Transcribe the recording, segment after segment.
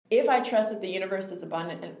if I trust that the universe is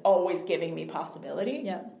abundant and always giving me possibility,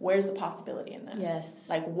 yeah. where's the possibility in this? Yes.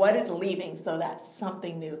 Like, what is leaving so that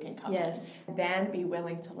something new can come yes. in? Then be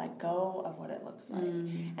willing to let go of what it looks like.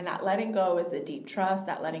 And that letting go is the deep trust.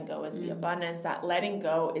 That letting go is the abundance. That letting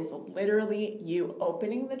go is literally you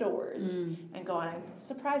opening the doors and going,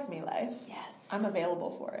 surprise me, life. Yes. I'm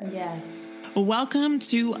available for it. Yes. Welcome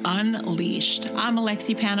to Unleashed. I'm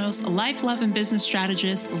Alexi Panos, a life, love, and business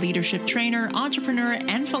strategist, leadership trainer, entrepreneur,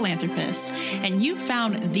 and philanthropist. And you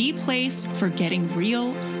found the place for getting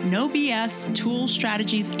real, no BS tools,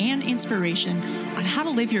 strategies, and inspiration on how to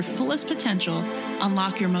live your fullest potential,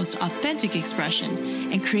 unlock your most authentic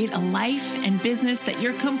expression, and create a life and business that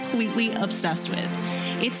you're completely obsessed with.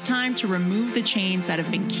 It's time to remove the chains that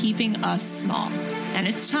have been keeping us small. And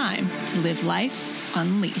it's time to live life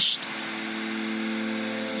unleashed.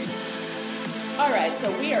 All right,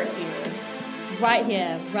 so we are here. Right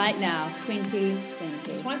here, right now, 2020.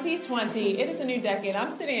 2020, it is a new decade. I'm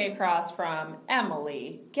sitting across from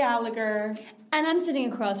Emily Gallagher. And I'm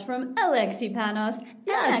sitting across from Alexi Panos.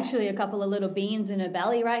 Yes. And actually a couple of little beans in her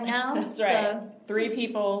belly right now. That's right. So, 3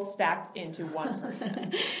 people stacked into one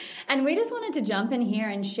person. And we just wanted to jump in here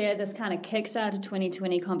and share this kind of kickstart to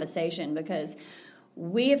 2020 conversation because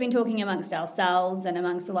we have been talking amongst ourselves and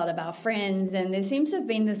amongst a lot of our friends, and there seems to have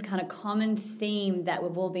been this kind of common theme that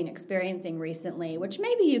we've all been experiencing recently, which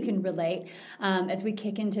maybe you can relate as we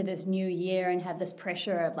kick into this new year and have this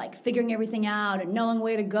pressure of like figuring everything out and knowing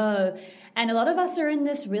where to go. And a lot of us are in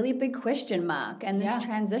this really big question mark and this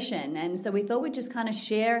transition. And so we thought we'd just kind of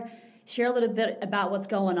share a little bit about what's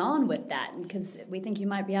going on with that because we think you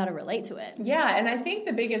might be able to relate to it. Yeah, and I think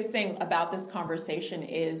the biggest thing about this conversation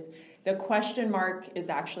is the question mark is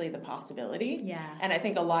actually the possibility. Yeah. And I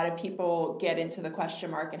think a lot of people get into the question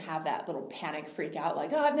mark and have that little panic freak out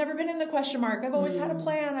like, oh, I've never been in the question mark. I've always had a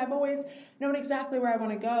plan. I've always known exactly where I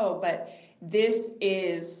want to go. But this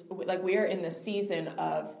is, like, we are in the season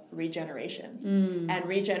of regeneration. And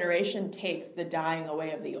regeneration takes the dying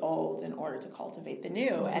away of the old in order to cultivate the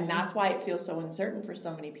new. And that's why it feels so uncertain for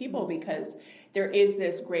so many people because there is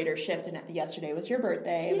this greater shift. And yesterday was your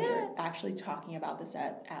birthday, and we were actually talking about this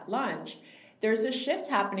at lunch. There's a shift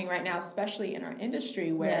happening right now, especially in our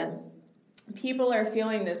industry, where people are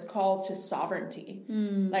feeling this call to sovereignty.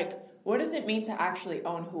 Like, what does it mean to actually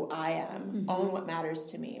own who I am, own what matters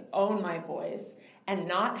to me, own my voice, and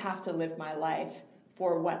not have to live my life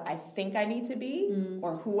for what I think I need to be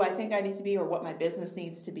or who I think I need to be or what my business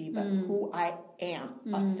needs to be, but who I am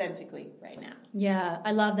authentically right now. Yeah,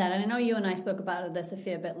 I love that. And I know you and I spoke about this a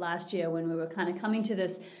fair bit last year when we were kind of coming to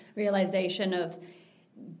this realization of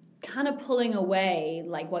kind of pulling away,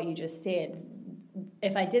 like what you just said.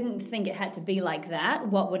 If I didn't think it had to be like that,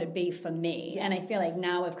 what would it be for me? Yes. And I feel like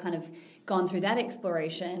now we've kind of gone through that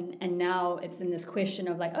exploration, and now it's in this question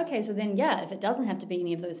of like, okay, so then, if it doesn't have to be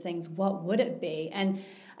any of those things, what would it be? And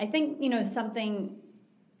I think, something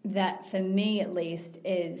that for me at least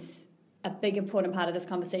is a big important part of this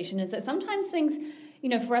conversation is that sometimes things,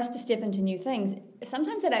 for us to step into new things,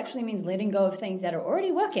 sometimes it actually means letting go of things that are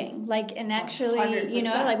already working. Like, and actually, 100%.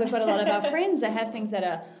 like we've got a lot of our friends that have things that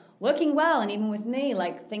are working well, and even with me,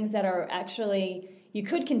 like things that are actually, you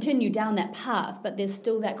could continue down that path, but there's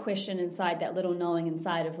still that question inside, that little knowing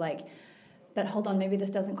inside of like, but hold on, maybe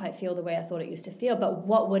this doesn't quite feel the way I thought it used to feel, but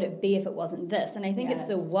what would it be if it wasn't this? And I think it's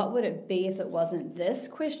the what would it be if it wasn't this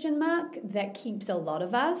question mark that keeps a lot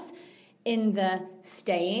of us in the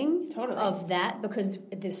staying of that, because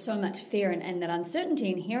there's so much fear and that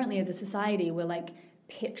uncertainty inherently as a society. We're like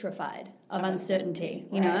petrified of uncertainty,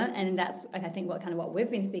 you know, and that's like I think what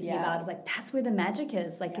we've been speaking about is like that's where the magic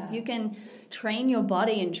is. Like if you can train your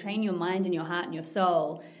body and train your mind and your heart and your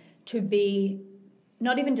soul to be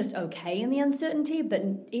not even just okay in the uncertainty, but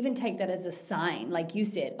even take that as a sign, like you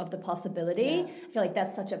said, of the possibility. I feel like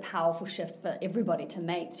that's such a powerful shift for everybody to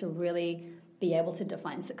make, to really be able to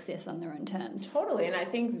define success on their own terms. Totally, and I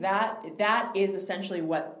think that is essentially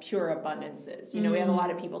what pure abundance is. You know, we have a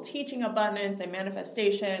lot of people teaching abundance and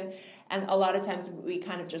manifestation, and a lot of times we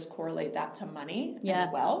kind of just correlate that to money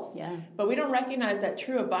and wealth. But we don't recognize that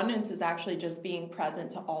true abundance is actually just being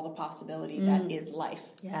present to all the possibility that is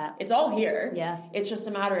life. It's all here. It's just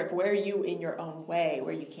a matter of where you in your own way,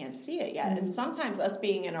 where you can't see it yet. And sometimes us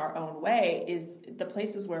being in our own way is the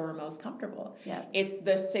places where we're most comfortable. It's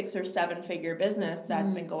the 6 or 7 figure business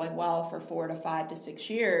that's been going well for 4 to 5 to 6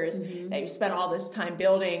 years that you've spent all this time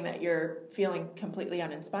building that you're feeling completely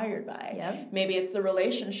uninspired by. Maybe it's the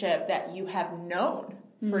relationship that you have known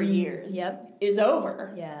for years is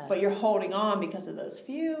over. Yeah. But you're holding on because of those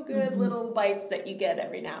few good little bites that you get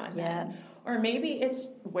every now and then. Or maybe it's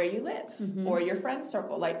where you live or your friend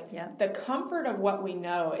circle. Like the comfort of what we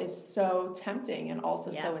know is so tempting and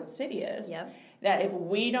also so insidious that if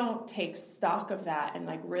we don't take stock of that and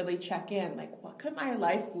like really check in, like what could my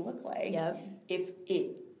life look like if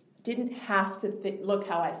it didn't have to look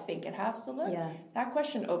how I think it has to look? That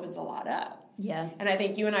question opens a lot up. Yeah. And I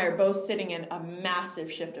think you and I are both sitting in a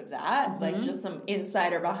massive shift of that, like just some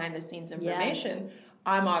insider behind the scenes information.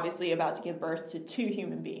 I'm obviously about to give birth to 2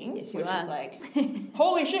 human beings, which is like,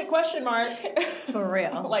 holy shit, question mark. For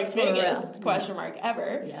real. Like For biggest real. question mark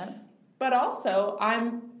ever. Yeah. But also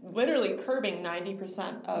I'm literally curbing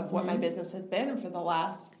 90% of what my business has been for the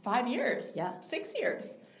last 5 years. 6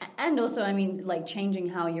 years. And also, I mean, like changing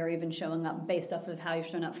how you're even showing up based off of how you've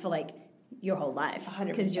shown up for like your whole life. 100%.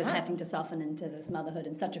 Because you're having to soften into this motherhood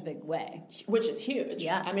in such a big way. Which is huge.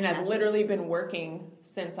 Yeah. I mean, I've literally been working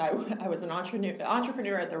since I was an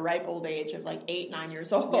entrepreneur at the ripe old age of like 8, 9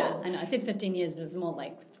 years old. Yeah, I know. I said 15 years, but it's more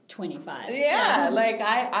like 25. Yeah, like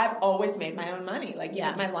I've always made my own money. Like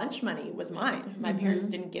even my lunch money was mine. My parents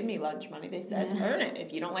didn't give me lunch money. They said, earn it.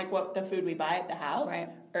 If you don't like what the food we buy at the house,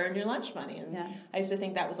 earn your lunch money. And I used to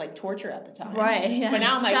think that was like torture at the time. Right. Yeah. But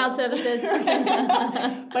now I'm like child services.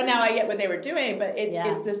 But now I get what they were doing. But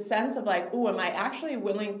it's this sense of like, ooh, am I actually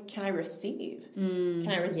willing? Can I receive? Can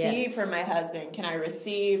I receive from my husband? Can I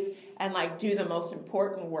receive and like do the most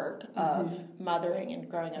important work of mothering and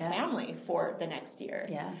growing a family for the next year?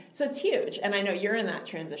 Yeah. So it's huge. And I know you're in that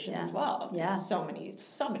transition as well. Yeah. In so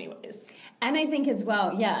many ways. And I think as well,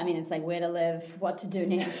 I mean, it's like where to live, what to do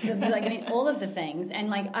next. It's like, I mean, all of the things. And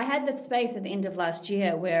like, I had that space at the end of last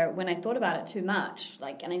year where when I thought about it too much,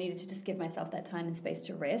 like, and I needed to just give myself that time and space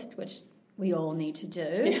to rest, which we all need to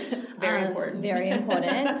do. Very important. Very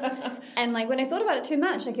important. And like when I thought about it too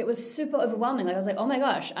much, like it was super overwhelming. Like I was like, oh my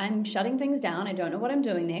gosh, I'm shutting things down. I don't know what I'm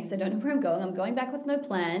doing next. I don't know where I'm going. I'm going back with no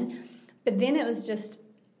plan. But then it was just,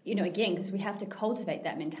 again, because we have to cultivate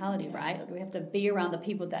that mentality, right? Like we have to be around the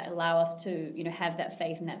people that allow us to, have that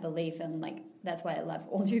faith and that belief. And like, that's why I love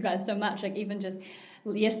all of you guys so much. Like even just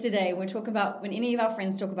yesterday, we talk about, when any of our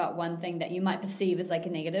friends talk about one thing that you might perceive as like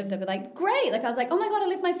a negative, they'll be like, great. Like I was like, oh my God, I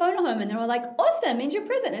left my phone at home. And they're all like, awesome, means you're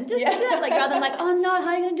present. And like rather than like, oh no, how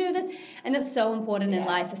are you going to do this? And it's so important in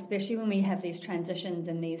life, especially when we have these transitions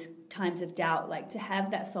and these times of doubt, like to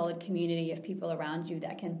have that solid community of people around you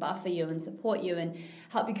that can buffer you and support you and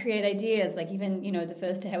help you create ideas. Like even, the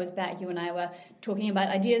first day I was back, you and I were talking about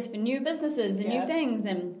ideas for new businesses and new things,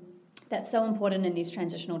 and that's so important in these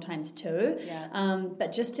transitional times too.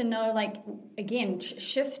 But just to know, like, again,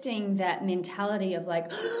 shifting that mentality of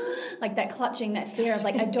like, like that clutching, that fear of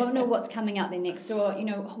like, I don't know what's coming out there next, or,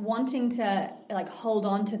 wanting to like hold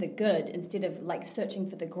on to the good instead of like searching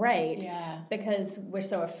for the great because we're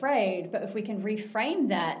so afraid. But if we can reframe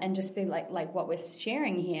that and just be like what we're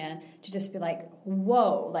sharing here, to just be like,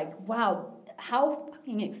 whoa, like, wow, how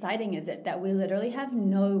fucking exciting is it that we literally have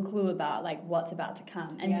no clue about like what's about to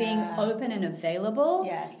come, and being open and available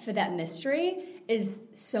for that mystery is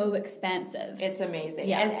so expansive. It's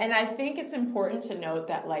amazing. And I think it's important to note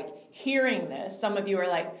that like hearing this, some of you are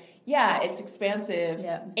like, it's expansive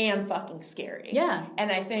and fucking scary.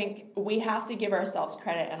 And I think we have to give ourselves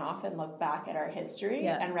credit and often look back at our history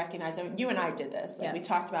and recognize, I mean, you and I did this. Like we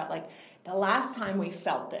talked about like the last time we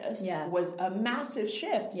felt this was a massive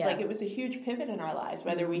shift. Like it was a huge pivot in our lives,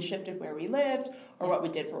 whether we shifted where we lived or what we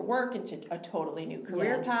did for work into a totally new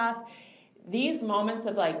career path. These moments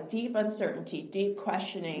of like deep uncertainty, deep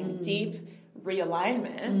questioning, deep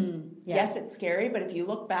realignment, yes, it's scary, but if you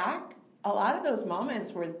look back, a lot of those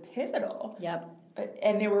moments were pivotal.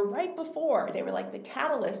 And they were right before. They were like the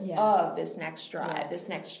catalyst of this next drive, this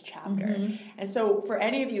next chapter. And so for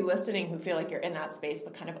any of you listening who feel like you're in that space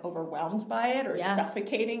but kind of overwhelmed by it or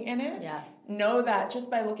suffocating in it, know that just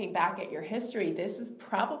by looking back at your history, this is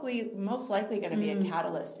probably most likely going to be a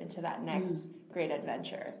catalyst into that next great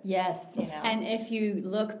adventure. Yes. And if you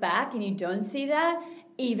look back and you don't see that,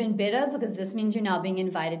 even better, because this means you're now being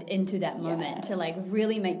invited into that moment to like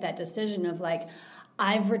really make that decision of like,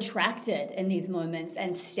 I've retracted in these moments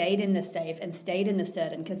and stayed in the safe and stayed in the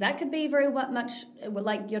certain, because that could be very much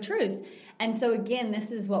like your truth. And so again,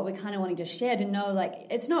 this is what we're kind of wanting to share, to know like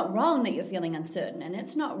it's not wrong that you're feeling uncertain, and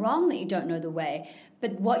it's not wrong that you don't know the way,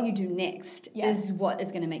 but what you do next is what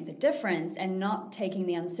is going to make the difference, and not taking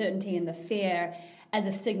the uncertainty and the fear as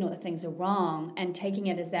a signal that things are wrong, and taking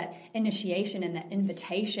it as that initiation and that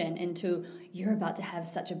invitation into, you're about to have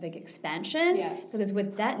such a big expansion. Because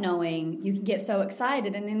with that knowing, you can get so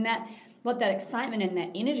excited, and then what that excitement and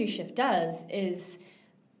that energy shift does is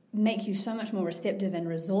make you so much more receptive and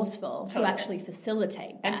resourceful to actually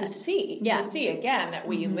facilitate that. And to see again that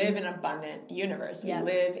we live in an abundant universe. We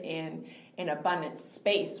live in an abundant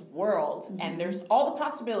space, world, and there's all the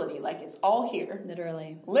possibility, like it's all here.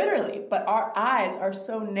 Literally. But our eyes are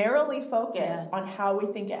so narrowly focused on how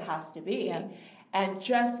we think it has to be. Yeah. And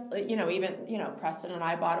just, Preston and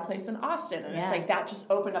I bought a place in Austin, and it's like that just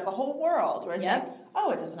opened up a whole world where it's like,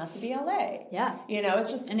 oh, it doesn't have to be LA. Yeah.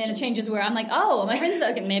 It's just... And then it changes where I'm like, oh, my friend's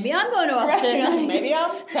like, maybe I'm going to Austin. Right. Maybe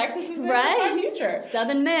Texas is in my future.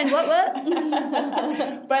 Southern man,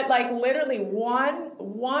 what? But like literally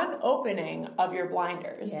one opening of your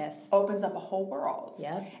blinders opens up a whole world.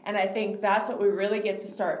 Yep. And I think that's what we really get to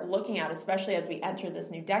start looking at, especially as we enter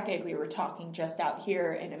this new decade. We were talking just out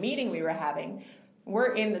here in a meeting we were having.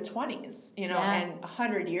 We're in the 20s, and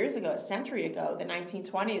 100 years ago, a century ago, the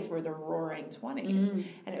 1920s were the roaring 20s.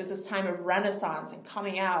 And it was this time of renaissance and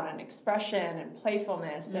coming out and expression and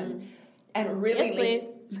playfulness and really...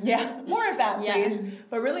 Yes, please. More of that, please.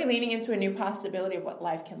 But really leaning into a new possibility of what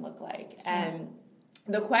life can look like. And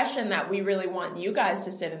the question that we really want you guys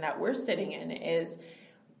to sit in, that we're sitting in, is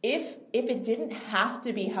if it didn't have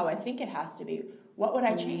to be how I think it has to be, what would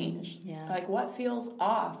I change? Like, what feels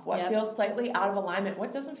off? What feels slightly out of alignment?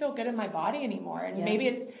 What doesn't feel good in my body anymore? And maybe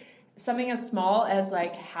it's something as small as,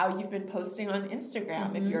 like, how you've been posting on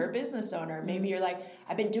Instagram if you're a business owner. Maybe you're like,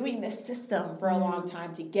 I've been doing this system for a long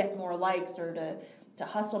time to get more likes or to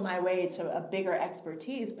hustle my way to a bigger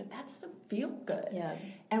expertise, but that doesn't feel good.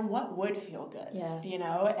 And what would feel good?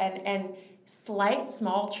 And slight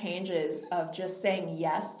small changes of just saying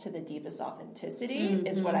yes to the deepest authenticity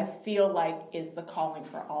is what I feel like is the calling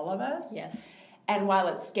for all of us. And while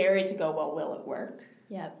it's scary to go, well, will it work?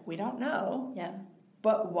 We don't know.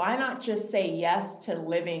 But why not just say yes to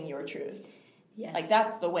living your truth? Like,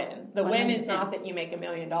 that's the win. The 100%. Win is not that you make $1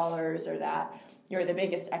 million or that you're the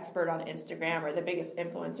biggest expert on Instagram or the biggest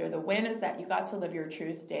influencer. The win is that you got to live your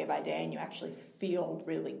truth day by day and you actually feel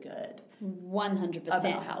really good. 100%.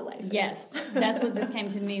 About how life is. Yes. That's what just came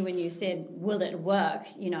to me when you said, will it work?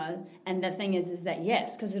 And the thing is that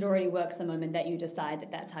yes, because it already works the moment that you decide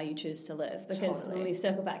that that's how you choose to live. Because when we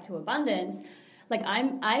circle back to abundance, like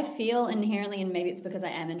I feel inherently, and maybe it's because I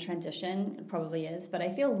am in transition, it probably is, but I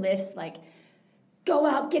feel less like, go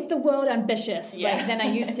out, get the world ambitious, like than I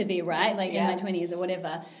used to be, right? Like in my 20s or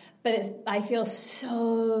whatever. But I feel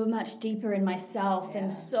so much deeper in myself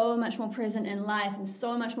and so much more present in life and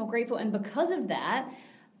so much more grateful. And because of that,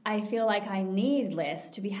 I feel like I need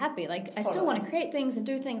less to be happy. Like I still want to create things and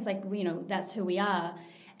do things like, that's who we are.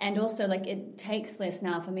 And also, like, it takes less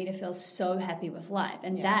now for me to feel so happy with life.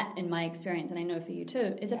 And that, in my experience, and I know for you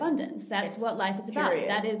too, is abundance. That's what life is about.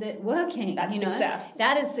 That is it working. That's success.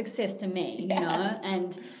 That is success to me,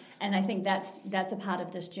 And I think that's a part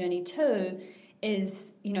of this journey too,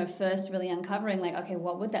 is, first really uncovering, like, okay,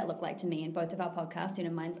 what would that look like to me? In both of our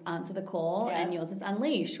podcasts, mine's Answer the Call and yours is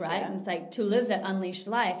Unleashed, right? And it's like, to live that unleashed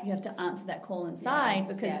life, you have to answer that call inside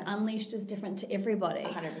because unleashed is different to everybody.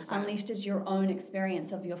 100%. Unleashed is your own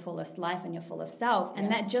experience of your fullest life and your fullest self,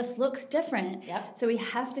 and that just looks different. So we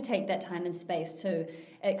have to take that time and space to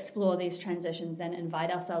explore these transitions and invite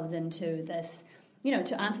ourselves into this,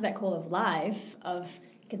 to answer that call of life,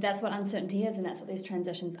 because that's what uncertainty is, and that's what these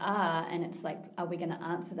transitions are. And it's like, are we going to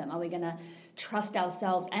answer them? Are we going to trust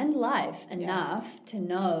ourselves and life enough to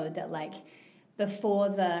know that, like, before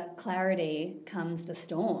the clarity comes the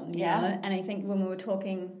storm, you know? And I think when we were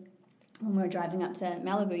driving up to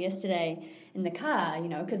Malibu yesterday in the car,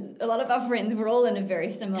 because a lot of our friends were all in a very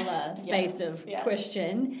similar space of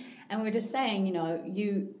question, and we were just saying, you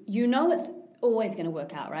know it's always going to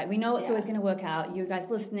work out, right? We know it's always going to work out. You guys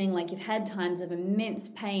listening, like, you've had times of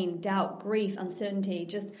immense pain, doubt, grief, uncertainty,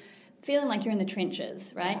 just feeling like you're in the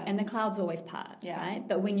trenches, right? And the clouds always part, right?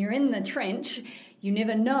 But when you're in the trench, you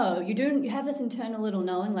never know. You have this internal little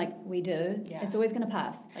knowing, like we do. It's always going to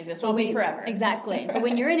pass. Like, this won't be forever. Exactly. But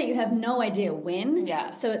when you're in it, you have no idea when.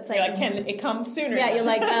 So it's like, can it come sooner? You're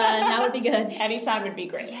like, now would be good. Anytime would be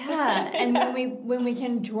great. And when we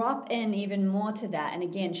can drop in even more to that, and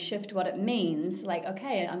again shift what it means, like,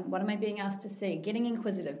 okay, what am I being asked to see? Getting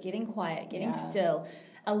inquisitive, getting quiet, getting still.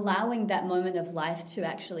 Allowing that moment of life to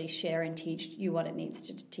actually share and teach you what it needs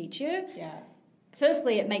to teach you.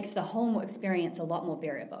 Firstly, it makes the whole experience a lot more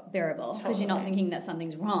bearable because you're not thinking that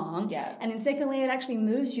something's wrong. And then secondly, it actually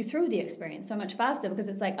moves you through the experience so much faster because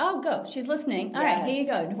it's like, oh, go. She's listening. All right, here you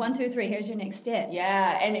go. 1, 2, 3. Here's your next steps.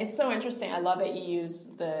 And it's so interesting. I love that you use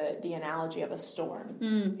the analogy of a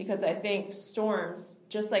storm because I think storms,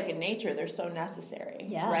 just like in nature, they're so necessary,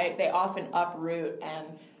 right? They often uproot and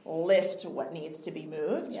lift what needs to be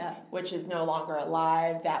moved, which is no longer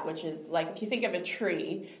alive, that which is like, if you think of a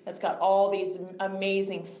tree that's got all these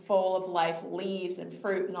amazing full of life leaves and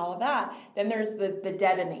fruit and all of that, then there's the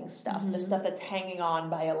deadening stuff, the stuff that's hanging on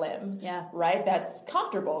by a limb, right? That's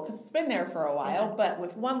comfortable because it's been there for a while, but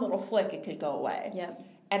with one little flick it could go away.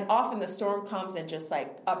 And often the storm comes and just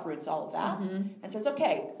like uproots all of that and says,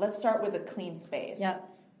 okay, let's start with a clean space.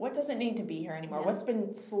 What doesn't need to be here anymore? What's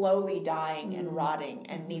been slowly dying and rotting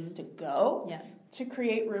and needs to go to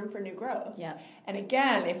create room for new growth? And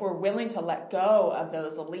again, if we're willing to let go of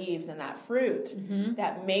those leaves and that fruit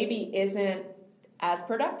that maybe isn't as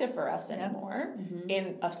productive for us anymore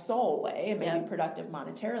in a soul way, it may be productive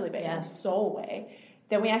monetarily, but in a soul way,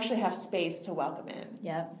 then we actually have space to welcome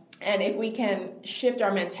in. And if we can shift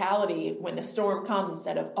our mentality when the storm comes,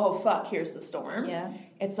 instead of, oh, fuck, here's the storm,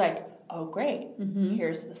 it's like, oh, great,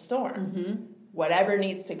 here's the storm. Whatever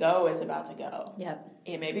needs to go is about to go.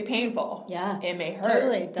 It may be painful. It may hurt.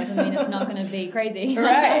 Totally. Doesn't mean it's not going to be crazy.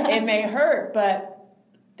 Right. It may hurt, but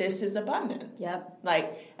this is abundant.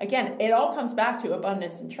 Like, again, it all comes back to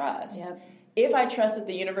abundance and trust. If I trust that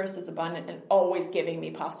the universe is abundant and always giving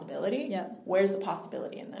me possibility, where's the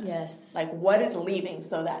possibility in this? Like, what is leaving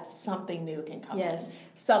so that something new can come in?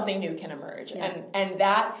 Something new can emerge. And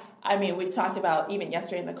that, I mean, we've talked about even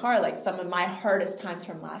yesterday in the car, like some of my hardest times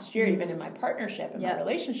from last year, even in my partnership and my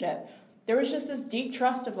relationship, there was just this deep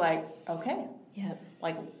trust of like, okay,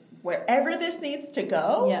 like wherever this needs to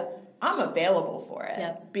go, I'm available for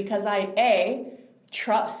it. Because I, A,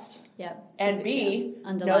 trust. And B,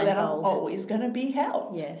 know that I'm always going to be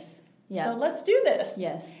held. So let's do this.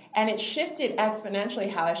 And it shifted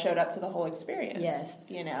exponentially how I showed up to the whole experience.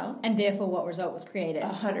 You know? And therefore what result was created.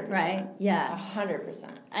 100%. Right? 100%.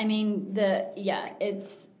 I mean,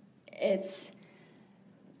 it's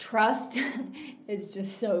trust is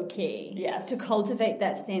just so key. To cultivate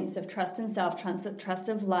that sense of trust in self, trust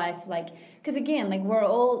of life. Like, because again, like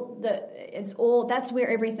that's where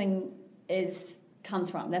everything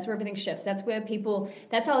comes from. That's where everything shifts. That's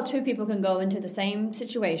how two people can go into the same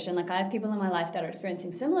situation. Like, I have people in my life that are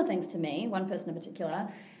experiencing similar things to me, one person in particular,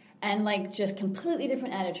 and like just completely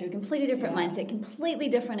different attitude, completely different mindset, completely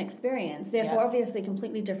different experience. Therefore, obviously,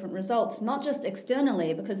 completely different results, not just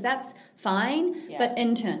externally, because that's fine, but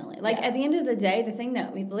internally. Like, at the end of the day, the thing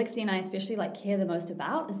that Lexi and I especially like care the most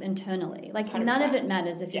about is internally. Like, 100%. None of it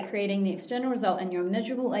matters if you're creating the external result and you're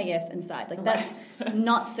miserable AF inside. Like, that's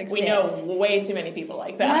not success. We know way too many people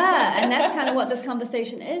like that. And that's kind of what this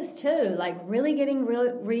conversation is too. Like, really getting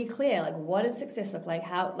really clear. Like, what does success look like?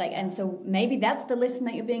 How, like, and so maybe that's the lesson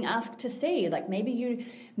that you're being asked to see. Like, maybe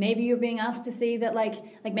you're being asked to see that like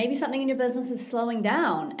maybe something in your business is slowing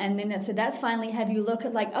down, and then that's finally have you look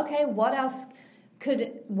at like, okay, what else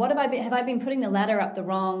have I been putting the ladder up the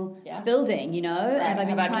wrong building, you know? Have I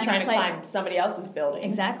been trying to climb somebody else's building?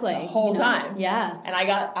 Exactly. The whole time. And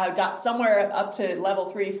I got somewhere up to level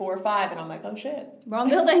 3, 4, 5, and I'm like, oh shit. Wrong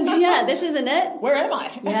building. This isn't it. Where am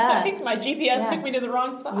I? I think my GPS took me to the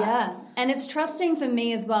wrong spot. And it's trusting for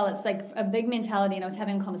me as well. It's like a big mentality, and I was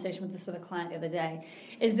having a conversation with a client the other day,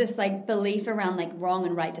 is this like belief around like wrong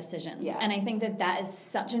and right decisions. And I think that is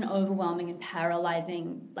such an overwhelming and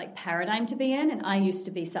paralyzing like paradigm to be in, and I used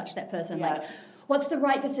to be such that person. Like, what's the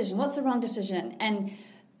right decision? What's the wrong decision? And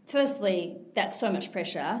firstly, that's so much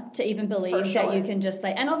pressure to even believe that you can just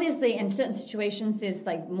like, and obviously in certain situations there's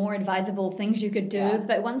like more advisable things you could do,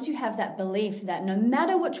 but once you have that belief that no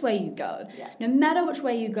matter which way you go,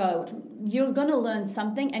 you're going to learn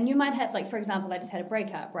something, and you might have, like, for example, I just had a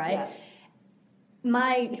breakup, right?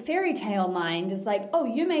 My fairy tale mind is like, oh,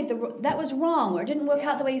 you made that was wrong, or it didn't work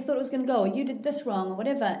out the way you thought it was going to go, or you did this wrong, or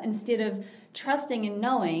whatever, instead of trusting and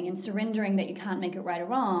knowing and surrendering that you can't make it right or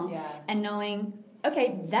wrong, and knowing,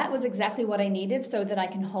 okay, that was exactly what I needed so that I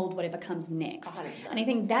can hold whatever comes next. 100%. And I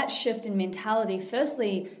think that shift in mentality,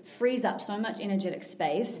 firstly, frees up so much energetic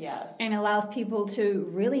space and allows people to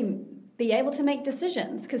really be able to make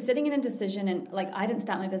decisions. Because sitting in a decision, and like, I didn't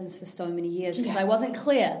start my business for so many years because I wasn't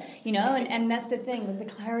clear, you know, and that's the thing, like,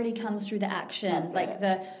 the clarity comes through the actions, like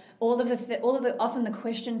all of the often the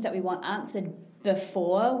questions that we want answered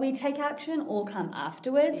before we take action all come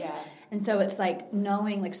afterwards. And so it's like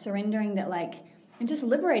knowing, like, surrendering that, like, and just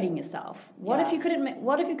liberating yourself. What if you couldn't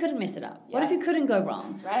mess it up? What if you couldn't go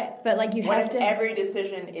wrong? But like, you have to. What if every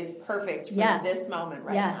decision is perfect for this moment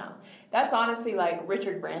right now? That's honestly like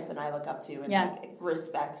Richard Branson I look up to and like,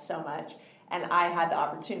 respect so much. And I had the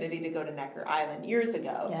opportunity to go to Necker Island years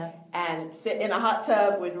ago and sit in a hot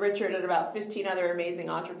tub with Richard and about 15 other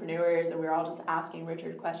amazing entrepreneurs, and we were all just asking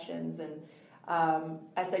Richard questions. And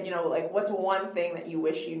I said, you know, like, what's one thing that you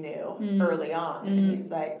wish you knew early on? And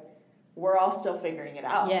he's like, we're all still figuring it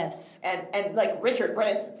out. Yes. And like Richard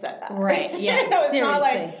Branson said that. Right, yeah. You know, it's seriously. not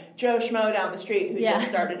like Joe Schmo down the street who just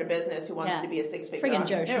started a business who wants to be a six-figure Friggin'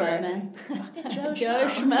 Joe entrepreneur. Schmo, man. Fucking Joe Joe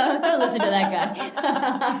Schmo. Don't listen to that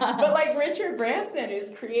guy. But like Richard Branson, who's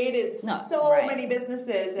created many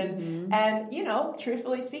businesses and you know,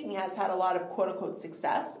 truthfully speaking, has had a lot of quote-unquote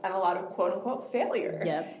success and a lot of quote-unquote failure.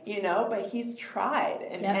 Yep. You know, but he's tried.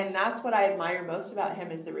 And that's what I admire most about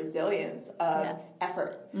him is the resilience of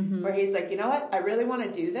effort. Where he's like, you know what? I really want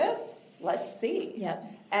to do this. Let's see. Yep.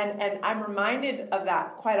 And I'm reminded of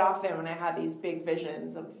that quite often when I have these big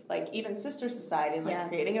visions of like even Sister Society and like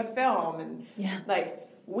creating a film and like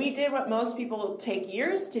we did what most people take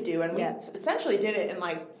years to do and we essentially did it in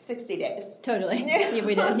like 60 days. Totally. Yeah,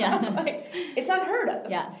 we did. Yeah. Like, it's unheard of.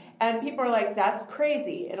 Yeah. And people are like, that's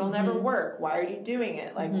crazy. It'll never work. Why are you doing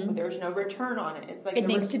it? Like there's no return on it. It's like it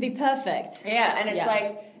needs to be perfect. Yeah, and it's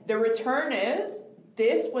like the return is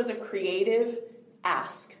this was a creative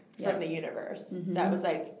ask from the universe that was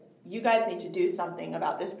like, you guys need to do something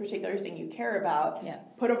about this particular thing you care about,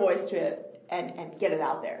 put a voice to it and get it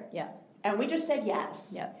out there. Yeah. And we just said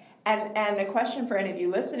yes. Yeah. And the question for any of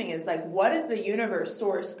you listening is like, what is the universe,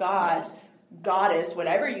 source, God, goddess,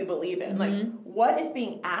 whatever you believe in, like what is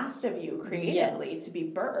being asked of you creatively to be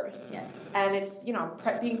birthed? Yes. And it's, you know,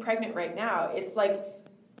 being pregnant right now, it's like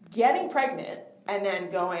getting pregnant and then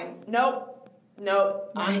going, nope,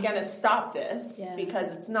 I'm going to stop this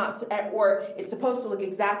because it's not, or it's supposed to look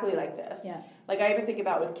exactly like this. Yeah. Like I even think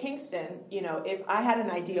about with Kingston, you know, if I had an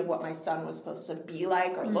idea of what my son was supposed to be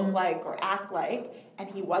like or look like or act like, and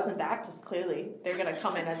he wasn't that, because clearly they're going to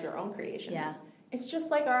come in as their own creations. Yeah. It's just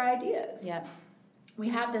like our ideas. Yeah. We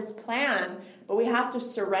have this plan, but we have to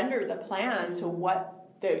surrender the plan to what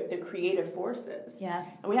the creative force is. Yeah.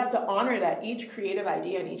 And we have to honor that each creative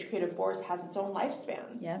idea and each creative force has its own lifespan.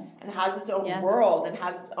 Yeah. And has its own world and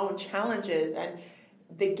has its own challenges. And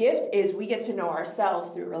the gift is we get to know ourselves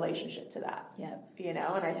through relationship to that. Yeah. You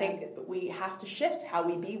know, and I think we have to shift how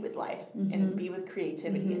we be with life and be with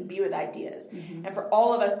creativity and be with ideas. And for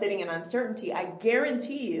all of us sitting in uncertainty, I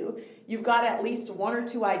guarantee you've got at least one or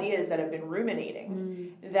two ideas that have been ruminating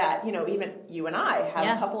that, you know, even you and I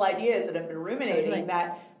have a couple ideas that have been ruminating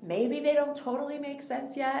that maybe they don't totally make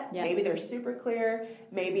sense yet. Yeah. Maybe they're super clear.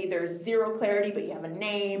 Maybe there's zero clarity, but you have a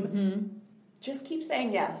name. Just keep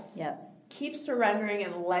saying yes. Yeah. Keep surrendering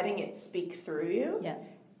and letting it speak through you. Yeah.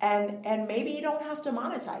 And maybe you don't have to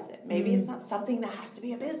monetize it. Maybe it's not something that has to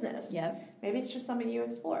be a business. Yeah. Maybe it's just something you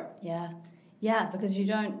explore. Yeah. Yeah, because you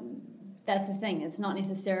don't, that's the thing. It's not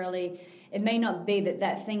necessarily, it may not be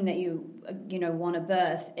that thing that you want to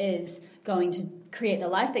birth is going to create the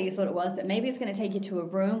life that you thought it was, but maybe it's going to take you to a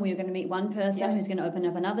room where you're going to meet one person who's going to open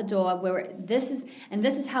up another door where this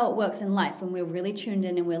is how it works in life. When we're really tuned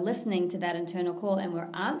in and we're listening to that internal call and we're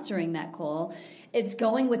answering that call, it's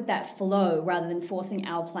going with that flow rather than forcing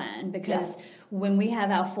our plan, because when we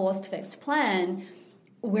have our forced fixed plan,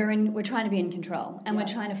 we're trying to be in control and we're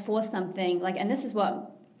trying to force something like, and this is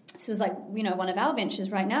like, you know, one of our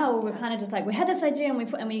ventures right now where we're kind of just like, we had this idea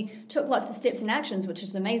and we took lots of steps and actions, which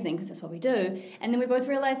is amazing because that's what we do. And then we both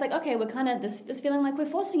realized like, okay, we're kind of this feeling like we're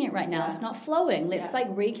forcing it right now. It's not flowing. Let's like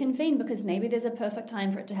reconvene because maybe there's a perfect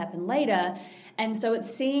time for it to happen later. And so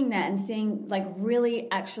it's seeing that and seeing like really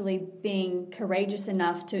actually being courageous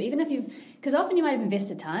enough to, even if because often you might have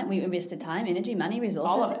invested time, energy, money,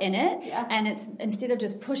 resources in it. Yeah. And it's instead of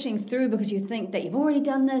just pushing through because you think that you've already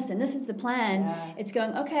done this and this is the plan, it's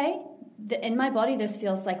going, okay, in my body this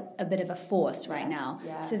feels like a bit of a force right now.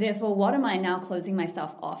 Yeah. So therefore, what am I now closing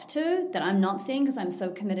myself off to that I'm not seeing because I'm so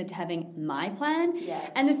committed to having my plan? Yes.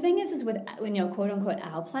 And the thing is with, when you're quote unquote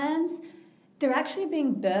our plans, they're actually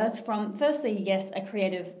being birthed from, firstly, yes, a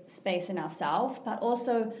creative space in ourselves, but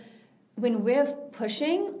also when we're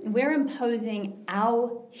pushing, we're imposing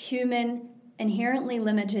our human, inherently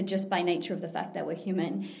limited just by nature of the fact that we're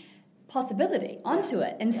human, possibility onto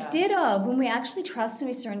it. Instead of when we actually trust and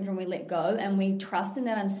we surrender and we let go and we trust in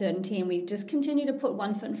that uncertainty and we just continue to put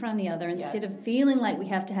one foot in front of the other instead of feeling like we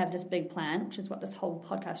have to have this big plan, which is what this whole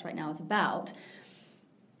podcast right now is about.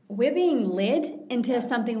 We're being led into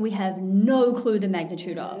something we have no clue the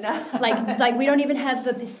magnitude of. No. like we don't even have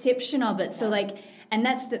the perception of it. So like, and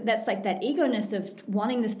that's like that ego-ness of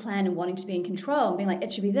wanting this plan and wanting to be in control and being like,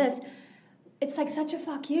 it should be this. It's like such a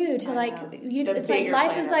fuck you to like you. It's like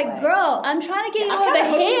life is like, girl, I'm trying to get you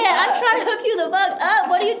over here. I'm trying to hook you the fuck up.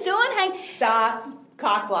 What are you doing, Hank? Stop.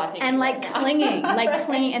 cock blocking. And like clinging,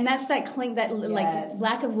 and that's that Yes. like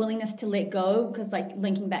lack of willingness to let go, because like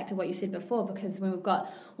linking back to what you said before, because when we've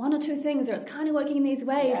got one or two things or it's kind of working in these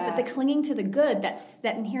ways, but the clinging to the good, that's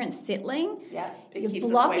that inherent settling. Yeah, you're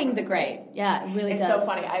blocking the great. Yeah, it really it's does. It's so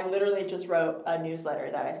funny. I literally just wrote a newsletter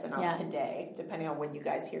that I sent out today, depending on when you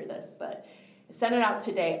guys hear this, but I sent it out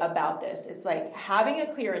today about this. It's like having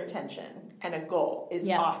a clear intention and a goal is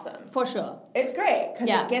awesome. For sure. It's great because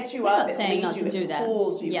it gets you up, it leads you, it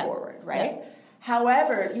pulls you forward, right? Yeah.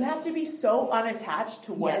 However, you have to be so unattached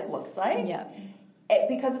to what it looks like. Yeah.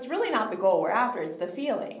 Because it's really not the goal we're after, it's the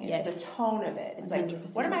feeling. It's the tone of it. It's 100%. Like,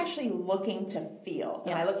 what am I actually looking to feel?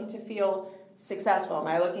 Am I looking to feel successful? Am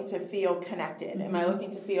I looking to feel connected? Am I looking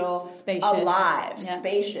to feel alive,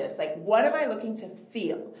 spacious? Like, what am I looking to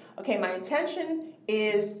feel? Okay, my intention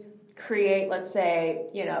is create, let's say,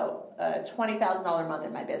 a $20,000 a month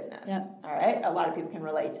in my business. Yep. All right? A lot of people can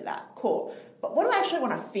relate to that. Cool. But what do I actually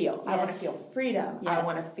want to feel? Yes. I want to feel freedom. Yes. I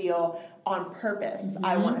want to feel on purpose. Mm-hmm.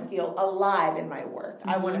 I want to feel alive in my work. Mm-hmm.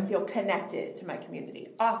 I want to feel connected to my community.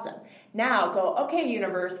 Awesome. Now go, okay,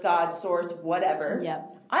 universe, God, source, whatever.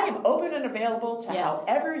 Yep. I am open and available to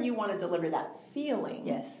however you want to deliver that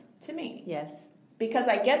feeling to me. Yes. Because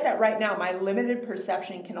I get that right now my limited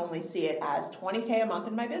perception can only see it as $20K a month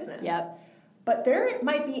in my business. Yep. But there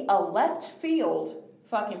might be a left field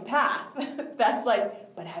fucking path that's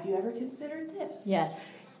like, but have you ever considered this?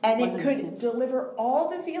 Yes. And 100%. It could deliver all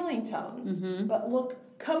the feeling tones, but look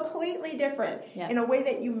completely different in a way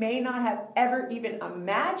that you may not have ever even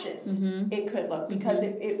imagined it could look, because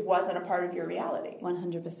it wasn't a part of your reality.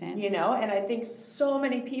 100%. And I think so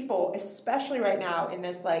many people, especially right now in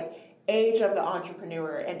this like age of the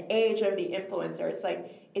entrepreneur and age of the influencer, it's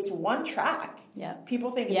like, it's one track. Yeah. People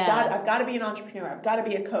think I've got to be an entrepreneur, I've got to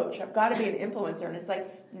be a coach, I've got to be an influencer, and it's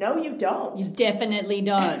like, no, you don't. You definitely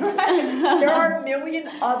don't. There are a million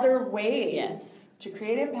other ways to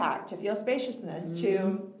create impact, to feel spaciousness,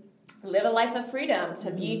 to live a life of freedom,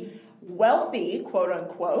 to be wealthy, quote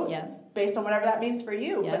unquote, based on whatever that means for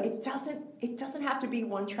you. But it doesn't have to be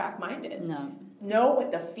one track minded. No. Know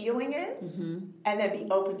what the feeling is, and then be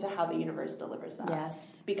open to how the universe delivers that.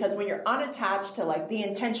 Yes. Because when you're unattached to like the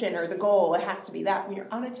intention or the goal, it has to be that. When you're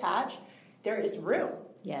unattached, there is room.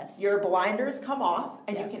 Yes. Your blinders come off,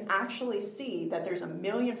 and you can actually see that there's a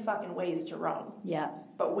million fucking ways to roam. Yeah.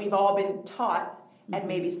 But we've all been taught and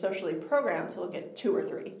maybe socially programmed to look at 2 or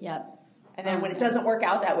 3. Yep. And then when it doesn't work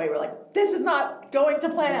out that way, we're like, this is not going to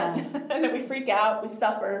plan. Yeah. And then we freak out, we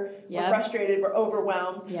suffer, we're frustrated, we're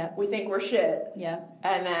overwhelmed, we think we're shit. Yeah.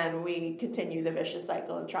 And then we continue the vicious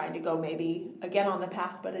cycle of trying to go maybe again on the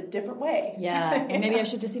path, but a different way. Yeah. And maybe I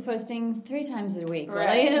should just be posting 3 times a week.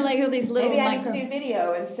 Right. Like all these little maybe I need to do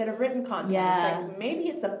video instead of written content. Yeah. It's like maybe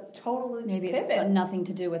it's a totally pivot. It's got nothing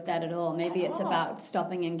to do with that at all. Maybe it's about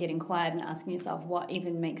stopping and getting quiet and asking yourself, what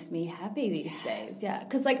even makes me happy these days? Yeah.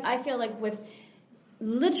 Because like I feel like with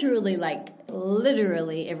literally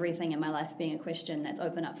everything in my life being a question that's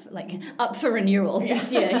up for renewal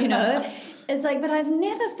this year, it's like, but I've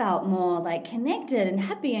never felt more like connected and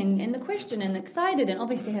happy and in the question and excited, and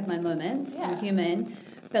obviously have my moments. I'm human,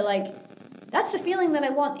 but like that's the feeling that I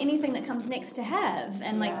want anything that comes next to have.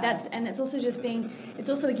 And like it's also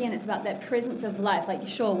it's about that presence of life. Like,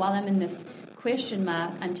 sure, while I'm in this question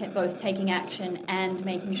mark, I'm both taking action and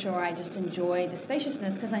making sure I just enjoy the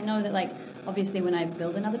spaciousness, because I know that like obviously when I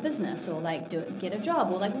build another business or like get a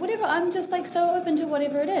job or like whatever, I'm just like so open to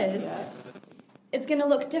whatever it is. Yeah. It's going to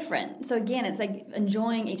look different. So again, it's like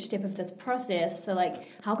enjoying each step of this process. So like,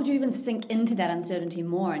 how could you even sink into that uncertainty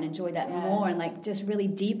more and enjoy that more, and like just really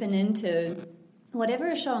deepen into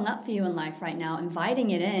whatever is showing up for you in life right now, inviting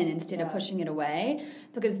it in instead of pushing it away,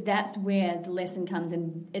 because that's where the lesson comes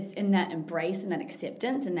in. It's in that embrace and that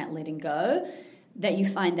acceptance and that letting go that you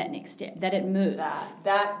find that next step, that it moves.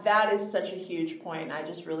 That is such a huge point. I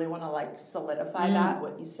just really want to like solidify that,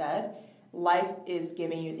 what you said. Life is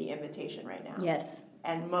giving you the invitation right now. Yes.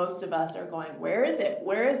 And most of us are going, where is it?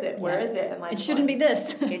 Where is it? Where is it? And like, it shouldn't be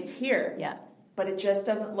this. It's here. Yeah. But it just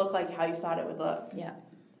doesn't look like how you thought it would look. Yeah.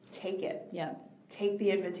 Take it. Yeah. Take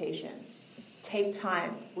the invitation. Take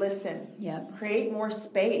time. Listen. Yeah. Create more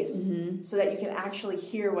space so that you can actually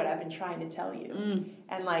hear what I've been trying to tell you.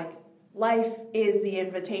 And like, life is the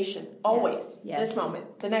invitation. Always. Yes. This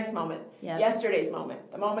moment, the next moment, yesterday's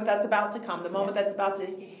moment, the moment that's about to come, the moment that's about to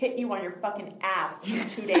hit you on your fucking ass in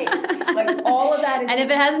 2 days. Like all of that is... And if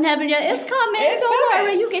it hasn't happened yet, it's coming. Don't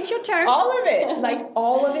worry, you get your turn. All of it. Like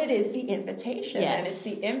all of it is the invitation. Yes. And it's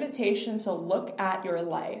the invitation to look at your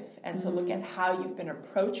life and to look at how you've been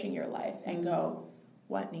approaching your life and go,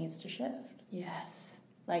 what needs to shift? Yes.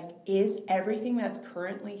 Like, is everything that's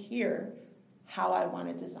currently here how I want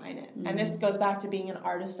to design it. And this goes back to being an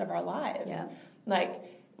artist of our lives. Yeah. Like,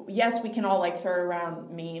 yes, we can all like throw around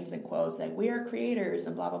memes and quotes like we are creators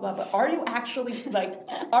and blah blah blah, but are you actually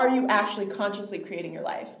consciously creating your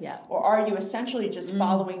life? Yeah. Or are you essentially just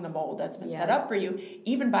following the mold that's been set up for you,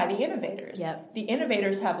 even by the innovators? Yeah. The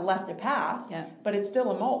innovators have left a path, but it's still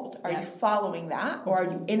a mold. Are you following that, or are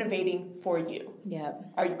you innovating for you? Yeah.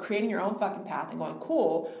 Are you creating your own fucking path and going,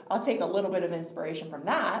 cool, I'll take a little bit of inspiration from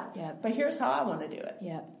that, but here's how I want to do it.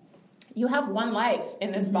 Yeah. You have one life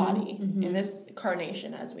in this body, in this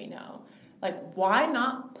incarnation, as we know. Like, why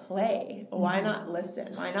not play? Why not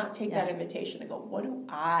listen? Why not take that invitation and go, what do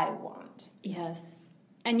I want? Yes.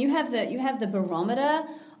 And you have the barometer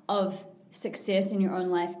of success in your own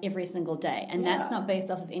life every single day. And that's not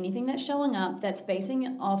based off of anything that's showing up. That's basing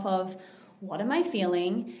it off of what am I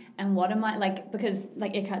feeling and what am I like, because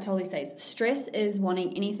like Eckhart Tolle says, stress is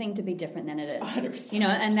wanting anything to be different than it is. 100%. You know,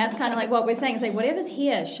 and that's kind of like what we're saying. It's like whatever's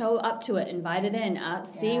here, show up to it, invite it in,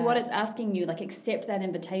 see what it's asking you, like accept that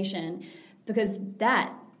invitation, because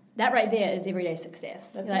that right there is everyday success.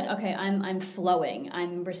 That's like, okay, I'm flowing,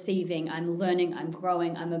 I'm receiving, I'm learning, I'm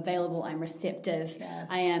growing, I'm available, I'm receptive,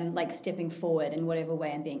 I am like stepping forward in whatever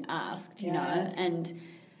way I'm being asked, you know, and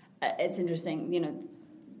it's interesting, you know,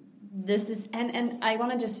 this is, and I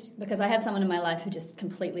want to just, because I have someone in my life who just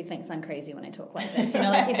completely thinks I'm crazy when I talk like this, you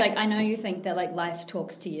know, like he's like, I know you think that like life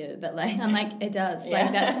talks to you, but like, I'm like, it does,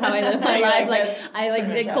 like that's how I live my life, like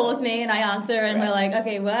it calls me and I answer and we're like,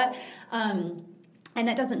 okay, what? And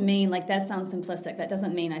that doesn't mean like that sounds simplistic. That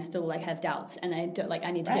doesn't mean I still like have doubts and I don't like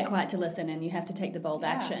I need to get quiet to listen and you have to take the bold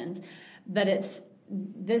actions. But it's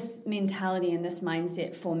this mentality and this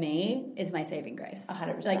mindset for me is my saving grace.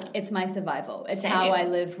 100%. Like it's my survival. It's how I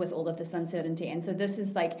live with all of this uncertainty. And so this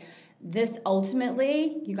is like this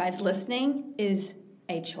ultimately, you guys listening, is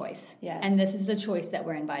a choice. Yes. And this is the choice that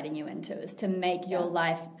we're inviting you into, is to make your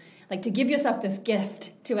life, like to give yourself this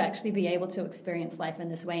gift to actually be able to experience life in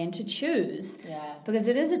this way and to choose. Yeah. Because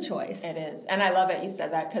it is a choice. It is. And I love that you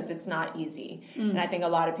said that because it's not easy. And I think a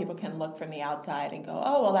lot of people can look from the outside and go,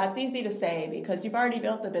 oh, well, that's easy to say because you've already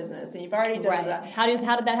built the business and you've already done that. How did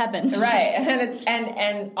that happen? Right.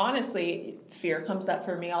 And honestly, fear comes up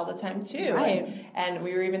for me all the time too. Right. And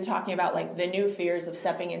we were even talking about like the new fears of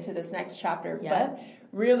stepping into this next chapter. But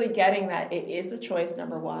really getting that it is a choice,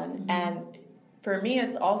 number one. And for me,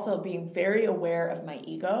 it's also being very aware of my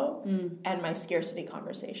ego and my scarcity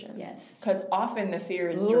conversations. Yes. Because often the fear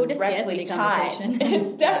is directly tied.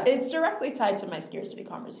 It's directly tied to my scarcity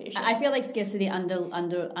conversation. I feel like scarcity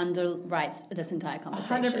underwrites this entire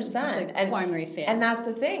conversation. 100%. It's the primary fear. And that's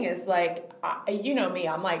the thing is like, you know me,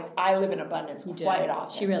 I'm like, I live in abundance quite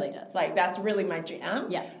often. She really does. Like, that's really my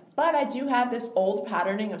jam. Yeah. But I do have this old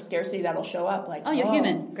patterning of scarcity that'll show up. Like, you're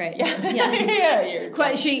human. Great. Yeah. You're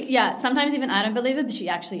quite. Sometimes even I don't believe it, but she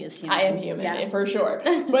actually is human. I am human, for sure.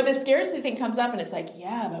 But the scarcity thing comes up, and it's like,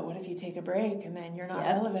 but what if you take a break and then you're not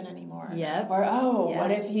relevant anymore? Yeah. Or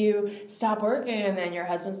what if you stop working and then your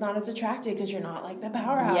husband's not as attracted because you're not like the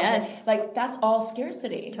powerhouse? Yes. Like that's all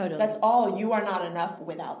scarcity. Totally. That's all. You are not enough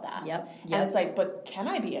without that. Yep. And it's like, but can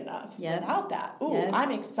I be enough without that? Ooh,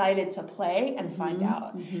 I'm excited to play and find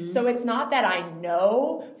out. So it's not that I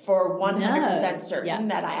know for 100% certain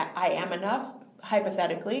that I am enough,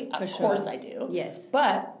 hypothetically. Of course I do. Yes.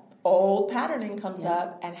 But old patterning comes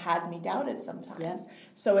up and has me doubted sometimes. Yeah.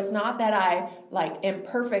 So it's not that I like am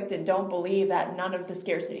perfect and don't believe that none of the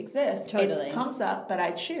scarcity exists. Totally. It comes up, but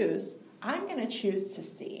I choose. I'm going to choose to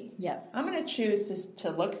see. Yeah. I'm going to choose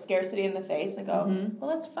to look scarcity in the face and go,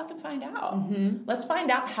 well, let's fucking find out. Let's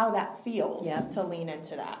find out how that feels to lean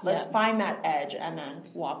into that. Let's find that edge and then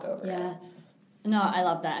walk over it. No, I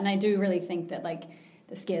love that. And I do really think that like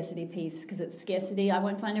the scarcity piece, because it's scarcity, I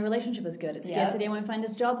won't find a relationship as good. It's scarcity, I won't find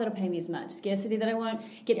this job that'll pay me as much. Scarcity that I won't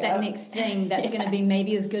get that next thing that's going to be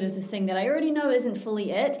maybe as good as this thing that I already know isn't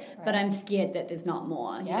fully it, but I'm scared that there's not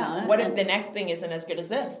more. You know? What if the next thing isn't as good as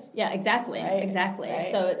this? Yeah, exactly. Right. Exactly.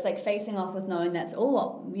 Right. So it's like facing off with knowing that's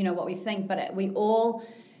all, what we think, but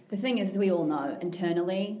the thing is we all know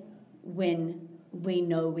internally when we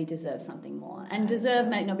know we deserve something more. And deserve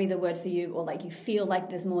might not be the word for you, or like you feel like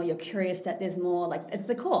there's more, you're curious that there's more, like it's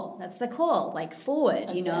the call. That's the call, like forward,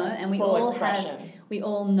 and we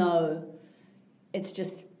all know it's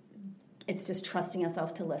just trusting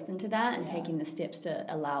ourselves to listen to that and taking the steps to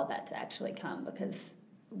allow that to actually come, because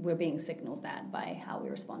we're being signaled that by how we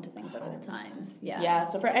respond to things at all times. Yeah.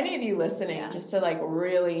 So for any of you listening, just to like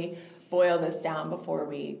really boil this down before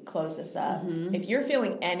we close this up. If you're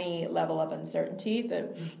feeling any level of uncertainty,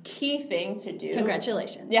 the key thing to do,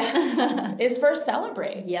 congratulations, is first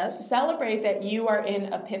celebrate. Yes. Celebrate that you are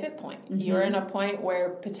in a pivot point. You're in a point where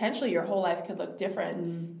potentially your whole life could look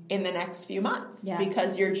different in the next few months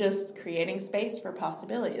because you're just creating space for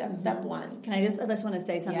possibility. That's step one. I just want to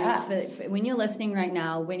say something. For when you're listening right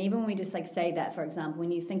now, even when we just like say that, for example,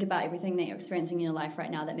 when you think about everything that you're experiencing in your life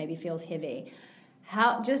right now that maybe feels heavy,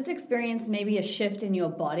 just experience maybe a shift in your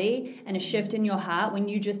body and a shift in your heart when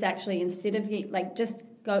you just actually, instead of like just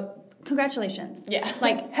go, congratulations. Yeah.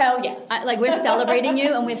 Like, hell yes. We're celebrating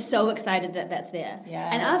you and we're so excited that that's there. Yeah.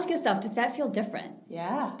 And ask yourself, does that feel different?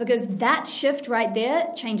 Yeah. Because that shift right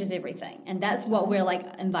there changes everything. And that's what we're like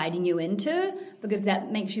inviting you into, because that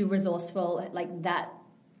makes you resourceful. Like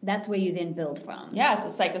that's where you then build from. Yeah, it's a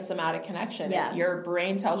psychosomatic connection. Yeah. If your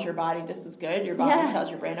brain tells your body this is good, your body tells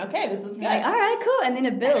your brain, okay, this is good. Like, all right, cool. And then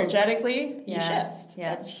it builds. Energetically, you shift. Yeah.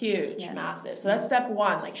 That's huge, massive. So that's step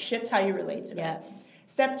one, like shift how you relate to it.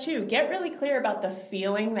 Step two, get really clear about the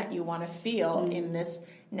feeling that you want to feel in this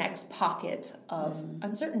next pocket of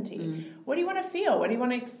uncertainty. What do you want to feel? What do you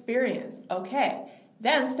want to experience? Okay.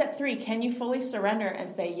 Then step three, can you fully surrender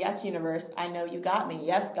and say, yes, universe, I know you got me.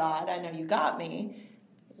 Yes, God, I know you got me.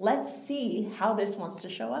 Let's see how this wants to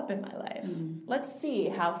show up in my life. Let's see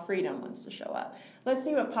how freedom wants to show up. Let's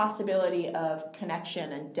see what possibility of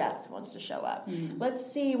connection and depth wants to show up.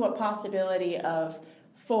 Let's see what possibility of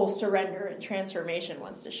full surrender and transformation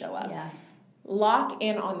wants to show up. Yeah. Lock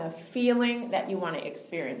in on the feeling that you want to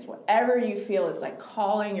experience. Whatever you feel is like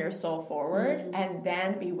calling your soul forward, and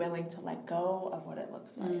then be willing to let go of what it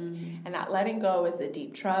looks like. And that letting go is the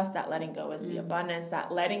deep trust. That letting go is the abundance.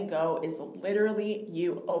 That letting go is literally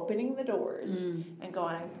you opening the doors and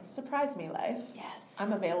going, surprise me, life. Yes.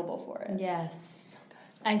 I'm available for it. Yes.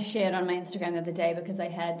 I shared on my Instagram the other day because I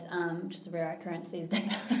had, which is a rare occurrence these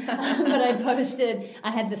days, but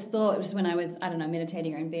I had this thought, which was when I was,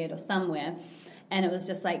 meditating or in bed or somewhere, and it was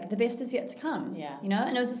just like, the best is yet to come. Yeah.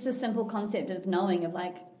 And it was just a simple concept of knowing of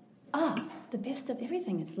like, the best of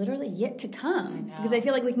everything is literally yet to come. Because I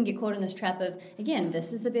feel like we can get caught in this trap of, again,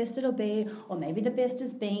 this is the best it'll be, or maybe the best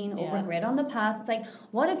has been, or regret on the past. It's like,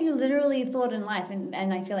 what if you literally thought in life?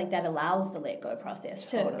 And I feel like that allows the let go process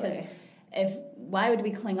too. Because why would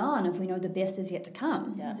we cling on if we know the best is yet to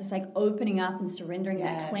come? It's just like opening up and surrendering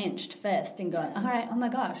that clenched fist and going, all right, oh my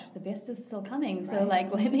gosh, the best is still coming. So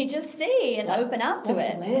like, let me just see and open up to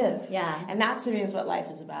Let's it. live. Yeah. And that to me is what life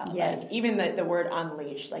is about. Yes. Like even the word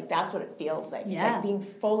unleashed, like that's what it feels like. It's like being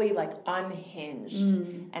fully like unhinged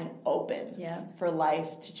and open for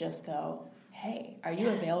life to just go, hey, are you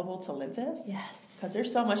available to live this? Yes. Because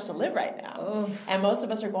there's so much to live right now. And most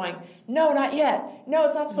of us are going, no, not yet. No,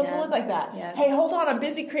 it's not supposed to look like that. Yeah. Hey, hold on, I'm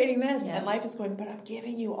busy creating this. And life is going, but I'm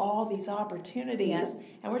giving you all these opportunities. Yeah.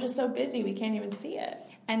 And we're just so busy, we can't even see it.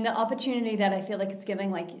 And the opportunity that I feel like it's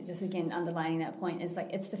giving, like just again underlining that point, is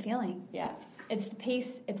like it's the feeling. Yeah. It's the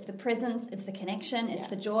peace, it's the presence, it's the connection, it's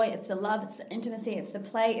the joy, it's the love, it's the intimacy, it's the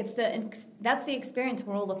play, that's the experience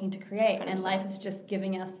we're all looking to create. 100%. And life is just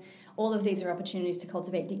giving us all of these are opportunities to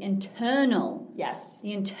cultivate the internal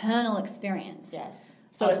experience. Yes.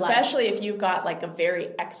 So especially if you've got like a very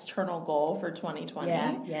external goal for 2020.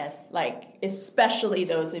 Yes. Like especially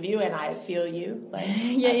those of you, and I feel you. Like I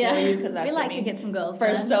feel you because that's we like to get some goals for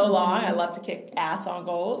done. so long. I love to kick ass on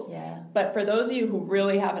goals. Yeah. But for those of you who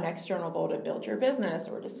really have an external goal to build your business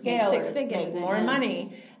or to scale or make more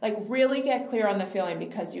money, like really get clear on the feeling,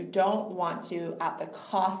 because you don't want to, at the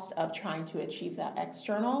cost of trying to achieve that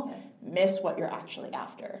external, miss what you're actually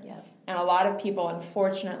after. Yeah. And a lot of people,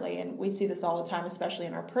 unfortunately, and we see this all the time, especially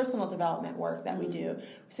in our personal development work that we do, we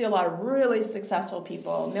see a lot of really successful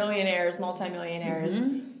people, millionaires, multimillionaires,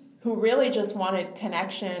 who really just wanted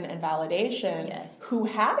connection and validation, who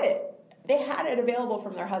had it. They had it available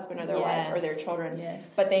from their husband or their wife or their children,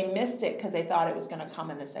 but they missed it because they thought it was going to come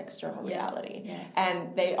in this external reality.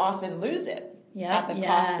 And they often lose it at the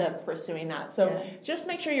cost of pursuing that. So just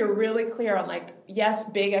make sure you're really clear on like, yes,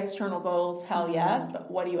 big external goals, hell yes,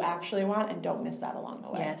 but what do you actually want? And don't miss that along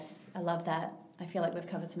the way. Yes, I love that. I feel like we've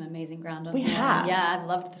covered some amazing ground on We here. have. Yeah, I've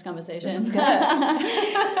loved this conversation. This is good.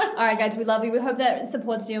 All right, guys, we love you. We hope that it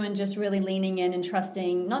supports you in just really leaning in and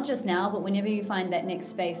trusting, not just now, but whenever you find that next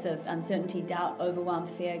space of uncertainty, doubt, overwhelm,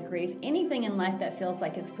 fear, grief, anything in life that feels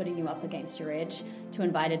like it's putting you up against your edge, to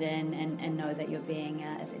invite it in and know that you're being,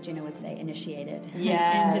 as Jenna would say, initiated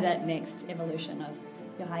into that next evolution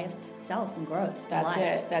your highest self and growth. That's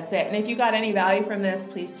it. And if you got any value from this,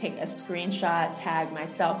 please take a screenshot, tag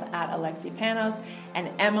myself at Alexi Panos and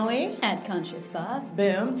Emily at Conscious Boss.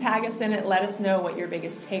 Boom. Tag us in it. Let us know what your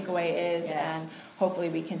biggest takeaway is. Yes. And hopefully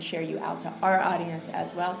we can share you out to our audience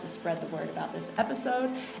as well to spread the word about this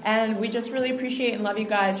episode. And we just really appreciate and love you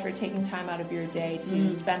guys for taking time out of your day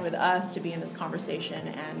to spend with us, to be in this conversation,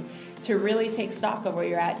 and to really take stock of where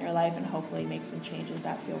you're at in your life and hopefully make some changes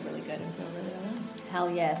that feel really good and feel really aligned. Hell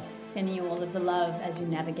yes. Sending you all of the love as you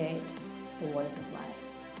navigate the waters of life.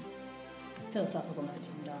 Philosophical note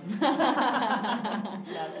turned on.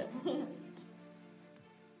 Love it.